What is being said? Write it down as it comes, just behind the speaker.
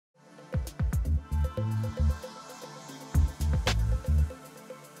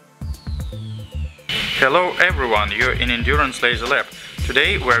Hello everyone, you're in Endurance Laser Lab.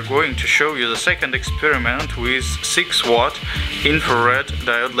 Today we're going to show you the second experiment with 6 watt infrared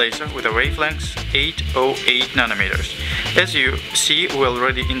diode laser with a wavelength 808 nanometers. As you see, we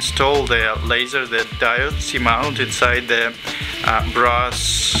already installed the laser, the diode C-mount inside the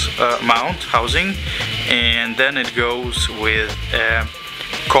brass mount housing, and then it goes with a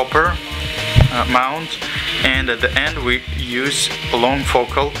copper mount, and at the end we use a long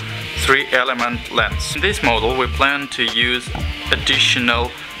focal 3-element lens. In this model we plan to use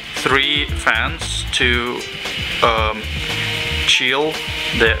additional 3 fans to chill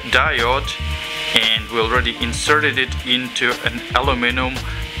the diode, and we already inserted it into an aluminum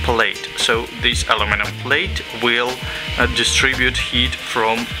plate. So this aluminum plate will distribute heat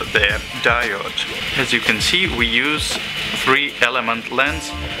from the diode. As you can see, we use 3-element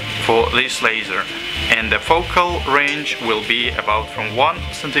lens for this laser, and the focal range will be about from 1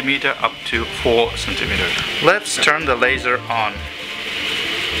 centimeter up to 4 centimeters. Let's turn the laser on.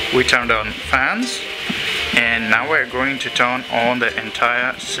 We turned on fans, and now we're going to turn on the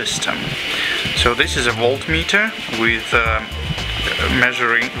entire system. So this is a voltmeter with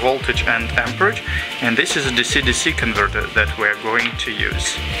measuring voltage and amperage, and this is a DC-DC converter that we're going to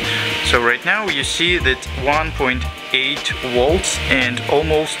use. So right now you see that 1.8 volts and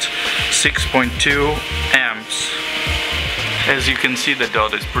almost 6.2 amps. As you can see, the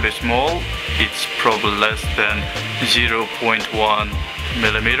dot is pretty small. It's probably less than 0.1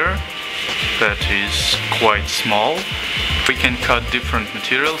 millimeter. That is quite small. We can cut different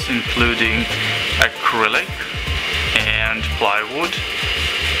materials, including acrylic and plywood.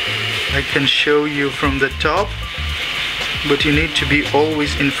 I can show you from the top, but you need to be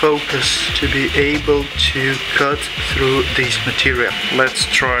always in focus to be able to cut through this material. Let's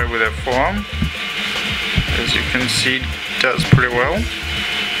try with a foam. As you can see, it does pretty well.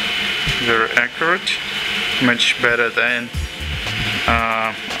 Very accurate, much better than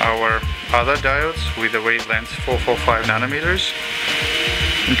our other diodes with a wavelength 445 nanometers.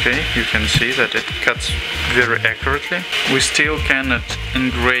 Okay, you can see that it cuts very accurately. We still cannot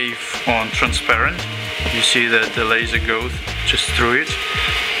engrave on transparent. You see that the laser goes just through it.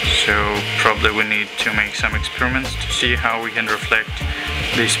 So probably we need to make some experiments to see how we can reflect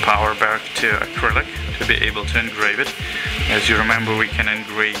this power back to acrylic to be able to engrave it. As you remember, we can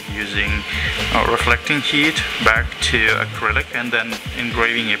engrave using reflecting heat back to acrylic, and then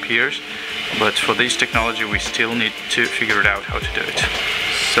engraving appears. But for this technology we still need to figure it out how to do it.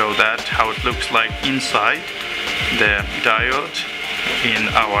 So that's how it looks like inside the diode in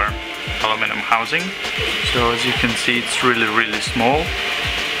our aluminum housing. So as you can see, it's really small.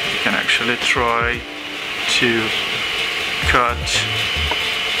 You can actually try to cut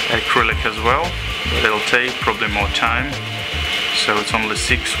acrylic as well, but it'll take probably more time. So it's only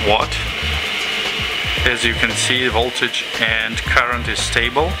 6 watt. As you can see, voltage and current is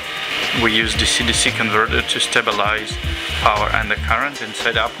stable. We use DC-DC converter to stabilize power and the current and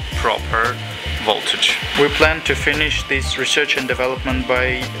set up proper voltage. We plan to finish this research and development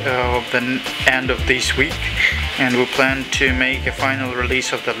by the end of this week, and we plan to make a final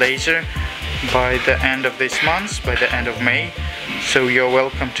release of the laser by the end of this month, by the end of May. So you're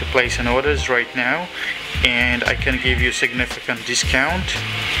welcome to place an orders right now, and I can give you significant discount.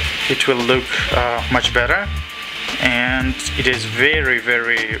 It will look much better, and it is very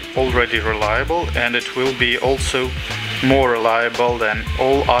already reliable, and it will be also more reliable than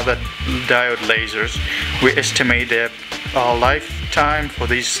all other diode lasers. We estimate the lifetime for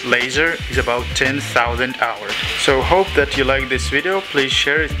this laser is about 10,000 hours. So hope that you like this video. Please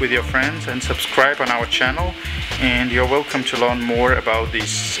share it with your friends and subscribe on our channel, and you're welcome to learn more about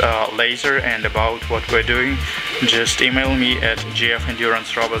this laser and about what we're doing. Just email me at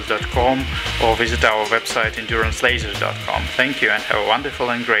gfendurancerobots.com or visit our website endurancelasers.com. Thank you, and have a wonderful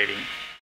engraving.